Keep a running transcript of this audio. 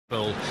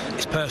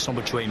It's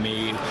personal between me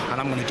and you, and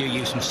I'm going to do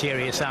you some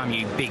serious harm,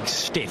 you big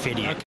stiff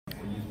idiot.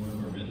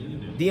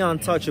 The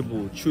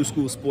Untouchable True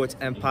School Sports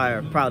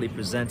Empire proudly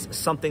presents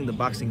something the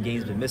boxing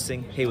game's been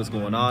missing. Hey, what's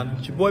going on?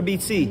 It's your boy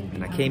BT,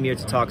 and I came here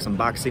to talk some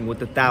boxing with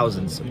the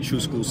thousands of True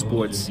School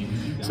Sports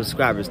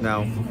subscribers.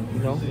 Now,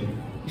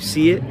 you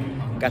see it?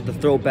 Got the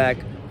throwback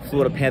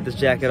Florida Panthers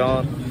jacket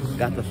on.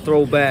 Got the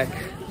throwback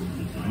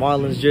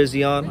Marlins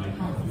jersey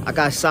on. I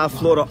got South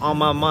Florida on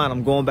my mind.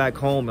 I'm going back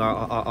home.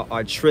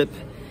 Our trip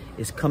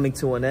is coming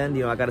to an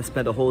end. I got to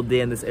spend a whole day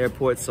in this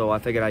airport, so I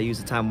figured I'd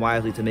use the time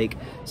wisely to make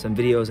some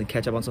videos and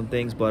catch up on some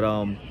things. But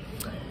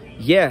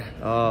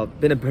yeah,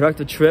 been a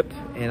productive trip,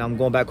 and I'm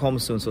going back home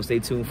soon, so stay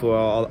tuned for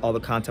all the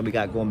content we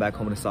got going back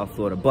home to South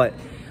Florida. But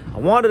I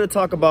wanted to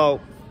talk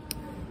about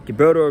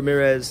Gilberto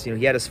Ramirez.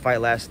 He had his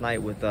fight last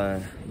night with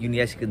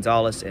Yunieski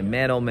Gonzalez, and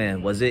man, oh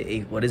man, was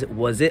it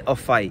a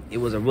fight? It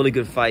was a really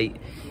good fight.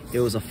 It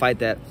was a fight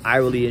that I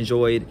really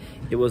enjoyed.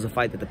 It was a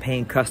fight that the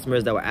paying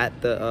customers that were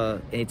at the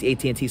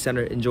AT&T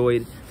Center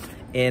enjoyed,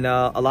 and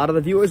a lot of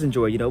the viewers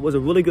enjoyed. It was a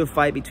really good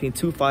fight between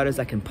two fighters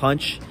that can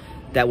punch,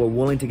 that were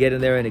willing to get in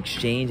there and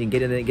exchange and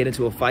get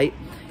into a fight,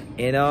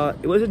 and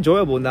it was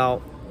enjoyable.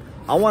 Now,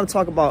 I want to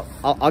talk about.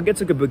 I'll get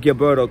to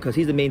Gilberto because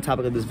he's the main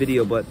topic of this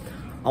video, but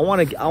I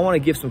want to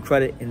give some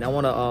credit, and I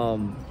want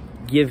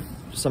to give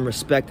some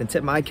respect and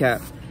tip my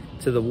cap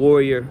to the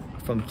warrior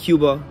from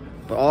Cuba,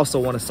 but also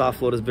one of South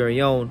Florida's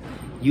very own,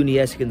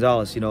 Yunieski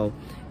Gonzalez.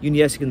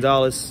 Yunieski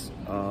Gonzalez,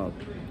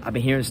 I've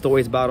been hearing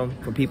stories about him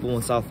from people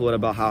in South Florida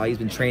about how he's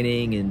been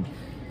training and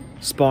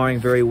sparring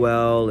very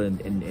well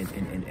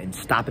and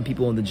stopping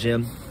people in the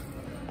gym.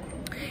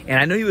 And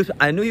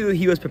I knew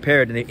he was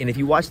prepared. And if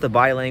you watch the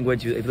body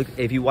language,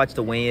 if you watch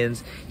the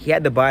weigh-ins, he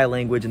had the body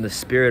language and the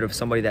spirit of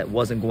somebody that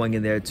wasn't going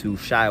in there to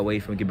shy away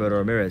from Gilberto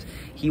Ramirez.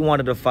 He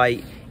wanted to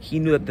fight. He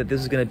knew that this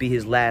was going to be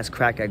his last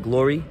crack at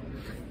glory,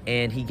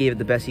 and he gave it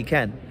the best he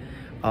can.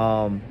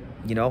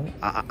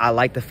 I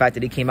like the fact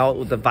that he came out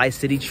with the Vice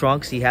City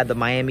trunks. He had the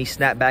Miami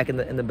snapback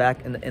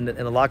in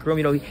the locker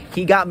room.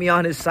 He got me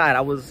on his side.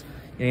 I was.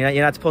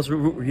 You're not supposed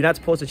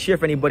to cheer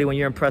for anybody when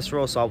you're in press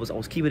row, so I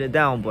was keeping it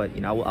down, but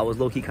I was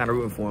low-key kind of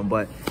rooting for him.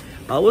 But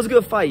it was a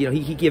good fight.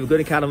 He gave a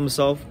good account of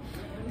himself.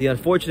 The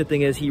unfortunate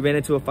thing is he ran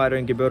into a fighter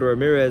in Gilberto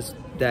Ramirez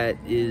that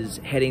is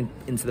heading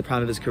into the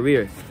prime of his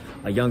career,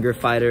 a younger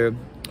fighter,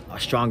 a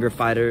stronger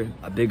fighter,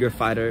 a bigger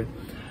fighter.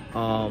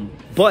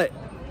 But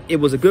it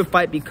was a good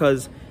fight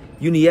because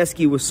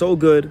Yunieski was so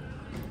good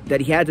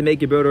that he had to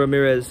make Gilberto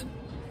Ramirez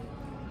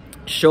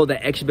show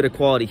that extra bit of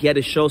quality. He had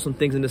to show some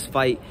things in this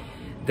fight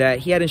that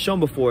he hadn't shown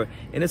before.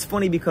 And it's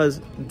funny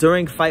because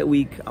during fight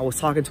week, I was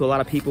talking to a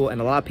lot of people,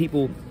 and a lot of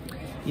people,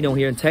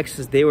 here in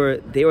Texas, they were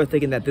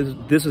thinking that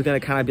this was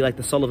going to kind of be like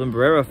the Sullivan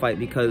Barrera fight,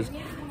 because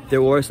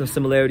there were some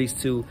similarities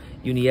to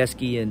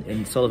Yunieski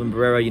and Sullivan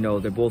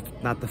Barrera. They're both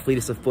not the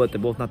fleetest of foot.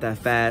 They're both not that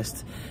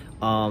fast.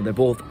 They're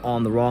both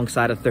on the wrong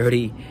side of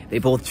 30. They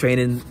both train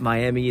in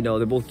Miami.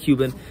 They're both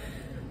Cuban.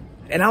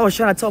 And I was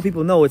trying to tell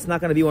people, no, it's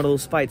not going to be one of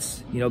those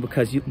fights,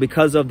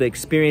 because of the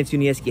experience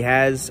Yunieski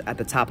has at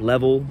the top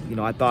level.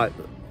 I thought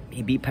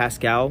he beat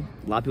Pascal.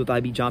 A lot of people thought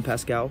he beat John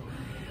Pascal.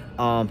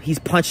 He's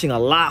punching a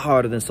lot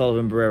harder than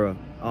Sullivan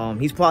Barrera.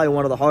 He's probably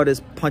one of the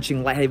hardest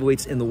punching light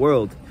heavyweights in the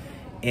world.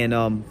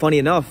 And funny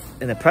enough,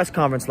 in the press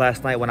conference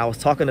last night when I was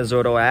talking to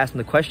Zurdo, I asked him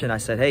the question. I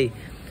said, hey,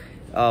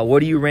 where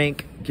do you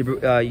rank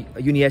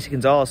Yunieski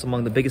Gonzalez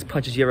among the biggest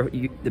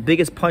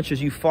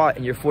punches you fought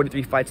in your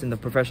 43 fights in the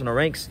professional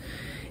ranks?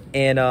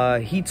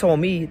 And he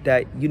told me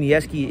that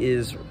Yunieski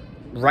is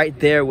right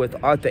there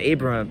with Arthur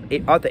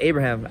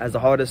Abraham as the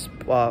hardest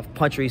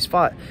puncher he's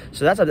fought.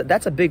 So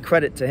that's a big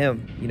credit to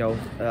him,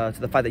 to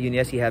the fight that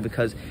Yunieski had,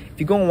 because if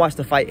you go and watch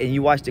the fight and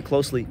you watched it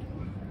closely,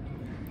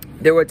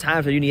 there were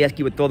times where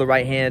Yunieski would throw the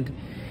right hand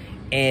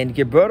and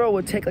Gilberto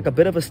would take like a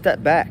bit of a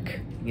step back.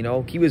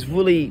 He was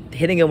really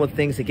hitting him with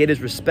things to get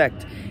his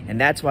respect, and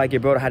that's why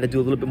Gilberto had to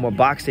do a little bit more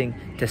boxing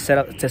to set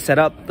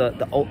up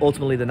the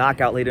ultimately the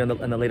knockout later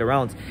in the later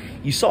rounds.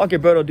 You saw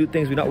Gilberto do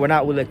things we're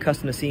not really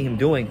accustomed to seeing him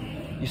doing.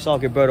 You saw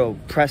Gilberto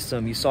press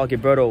him. You saw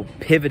Gilberto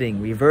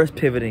pivoting, reverse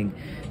pivoting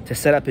to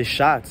set up his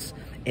shots,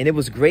 and it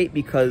was great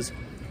because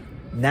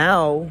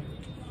now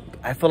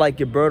I feel like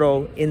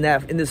Gilberto in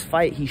this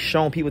fight, he's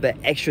shown people that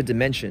extra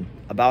dimension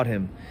about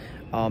him,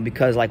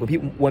 because like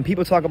when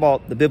people talk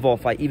about the Bivol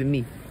fight, even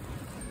me,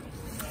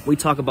 we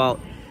talk about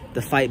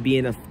the fight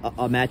being a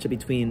matchup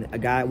between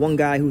one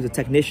guy who's a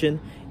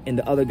technician and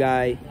the other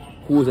guy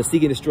who was a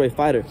seek and destroy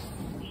fighter.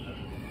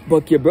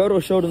 But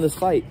Gilberto showed in this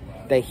fight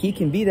that he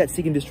can be that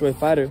seek and destroy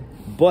fighter,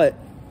 but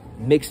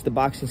mix the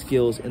boxing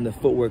skills and the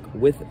footwork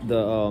with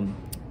the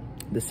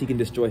seek and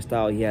destroy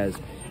style he has,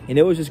 and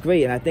it was just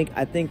great. And I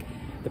think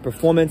the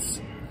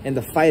performance and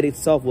the fight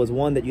itself was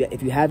one that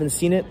if you haven't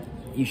seen it,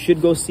 you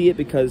should go see it,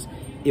 because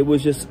it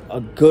was just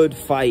a good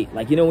fight.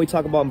 Like, when we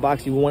talk about in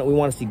boxing, we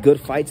want to see good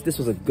fights. This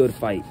was a good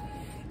fight.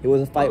 It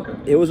was a fight.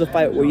 It was a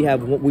fight where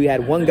we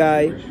had one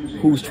guy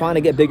who was trying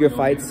to get bigger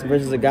fights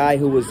versus a guy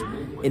who was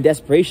in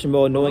desperation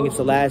mode, knowing it's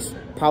the last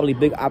probably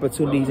big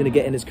opportunity he's going to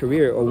get in his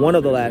career, or one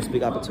of the last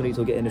big opportunities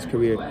he'll get in his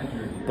career.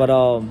 But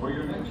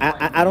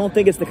I don't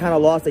think it's the kind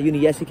of loss that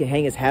Yunieski can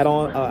hang his head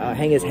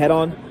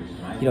on.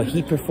 You know,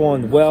 he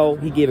performed well.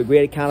 He gave a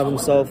great account of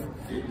himself.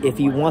 If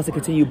he wants to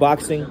continue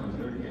boxing,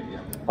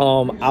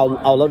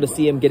 I'll love to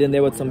see him get in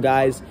there with some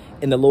guys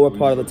in the lower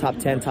part of the top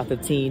 10, top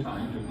 15.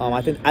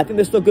 I think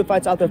there's still good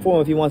fights out there for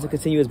him if he wants to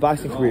continue his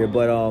boxing career.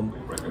 But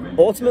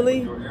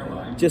ultimately,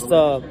 just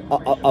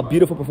a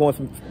beautiful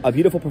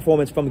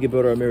performance from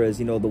Gilberto Ramirez.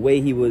 You know, the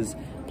way he was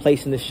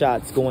placing the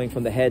shots, going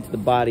from the head to the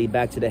body,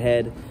 back to the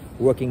head,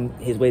 working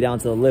his way down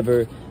to the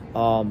liver.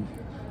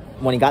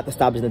 When he got the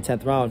stoppage in the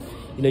 10th round,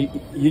 you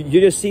know,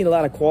 you're just seeing a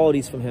lot of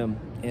qualities from him.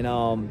 And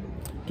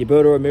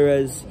Gilberto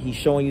Ramirez, he's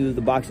showing you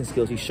the boxing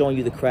skills, he's showing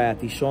you the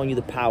craft, he's showing you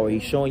the power,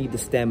 he's showing you the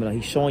stamina,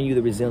 he's showing you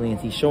the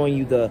resilience, he's showing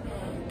you the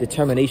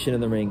determination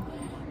in the ring.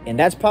 And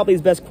that's probably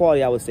his best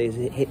quality, I would say,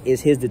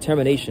 is his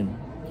determination.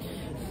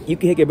 You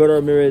can hit Gilberto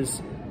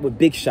Ramirez with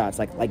big shots,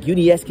 like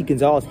Yunieski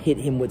Gonzalez hit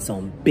him with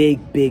some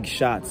big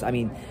shots. I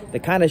mean, the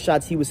kind of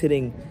shots he was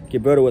hitting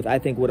Gilberto with, I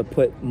think would have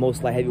put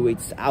most light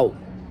heavyweights out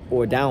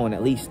or down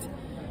at least.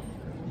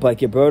 But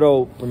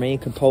Gilberto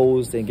remained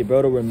composed, and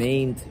Gilberto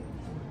remained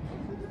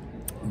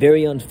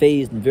very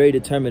unfazed and very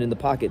determined in the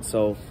pocket.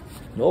 So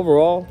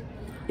overall,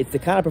 it's the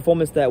kind of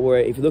performance that where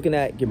if you're looking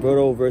at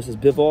Gilberto versus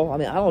Bivol, I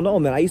mean, I don't know,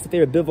 man. I used to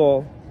favor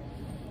Bivol.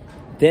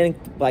 Then,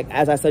 like,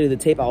 as I studied the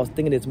tape, I was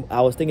thinking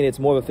it's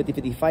more of a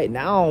 50-50 fight.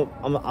 Now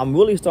I'm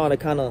really starting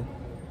to kind of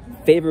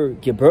favor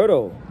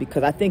Gilberto,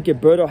 because I think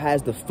Gilberto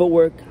has the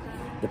footwork,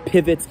 the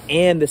pivots,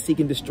 and the seek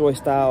and destroy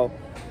style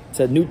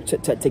to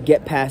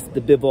get past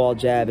the Bivol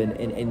jab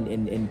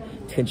and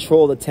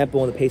control the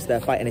tempo and the pace of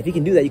that fight. And if he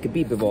can do that, you can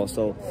beat Bivol.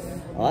 So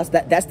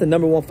that's the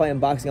 #1 fight in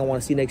boxing I want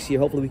to see next year.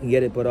 Hopefully we can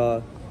get it.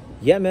 But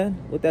yeah, man,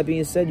 with that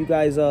being said, you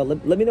guys,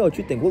 let me know what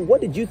you think.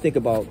 What did you think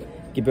about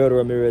Gilberto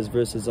Ramirez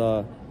versus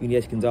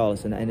Yunieski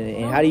Gonzalez?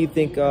 And how do you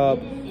think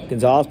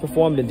Gonzalez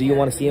performed? And do you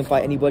want to see him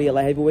fight anybody at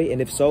light heavyweight?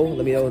 And if so,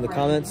 let me know in the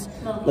comments.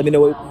 Let me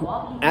know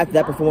after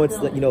that performance,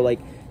 you know, like,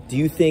 do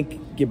you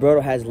think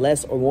Gilberto has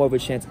less or more of a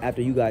chance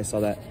after you guys saw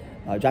that?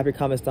 Drop your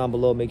comments down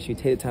below. Make sure you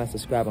take the time to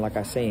subscribe. And like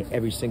I say in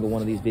every single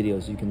one of these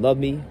videos, you can love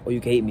me or you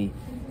can hate me,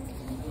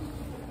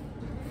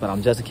 but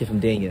I'm just a kid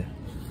from Dania.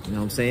 You know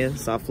what I'm saying?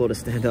 South Florida,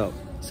 stand up.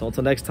 So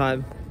until next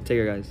time, take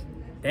care, guys.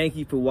 Thank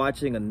you for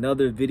watching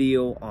another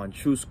video on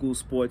True School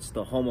Sports,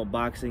 the home of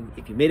boxing.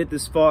 If you made it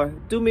this far,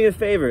 do me a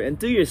favor and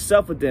do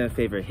yourself a damn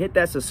favor. Hit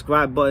that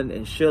subscribe button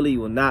and surely you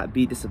will not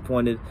be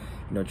disappointed.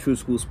 You know, True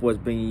School Sports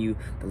bringing you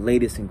the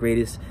latest and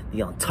greatest,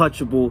 the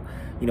untouchable,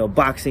 you know,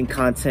 boxing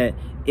content,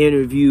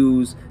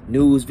 interviews,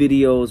 news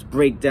videos,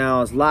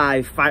 breakdowns,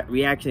 live fight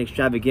reaction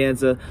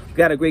extravaganza. We've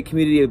got a great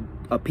community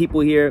of people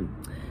here,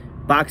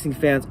 boxing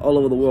fans all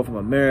over the world, from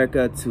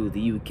America to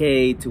the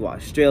UK to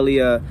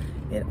Australia,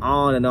 and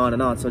on and on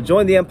and on. So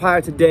join the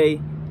empire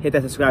today. Hit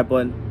that subscribe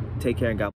button. Take care and God bless.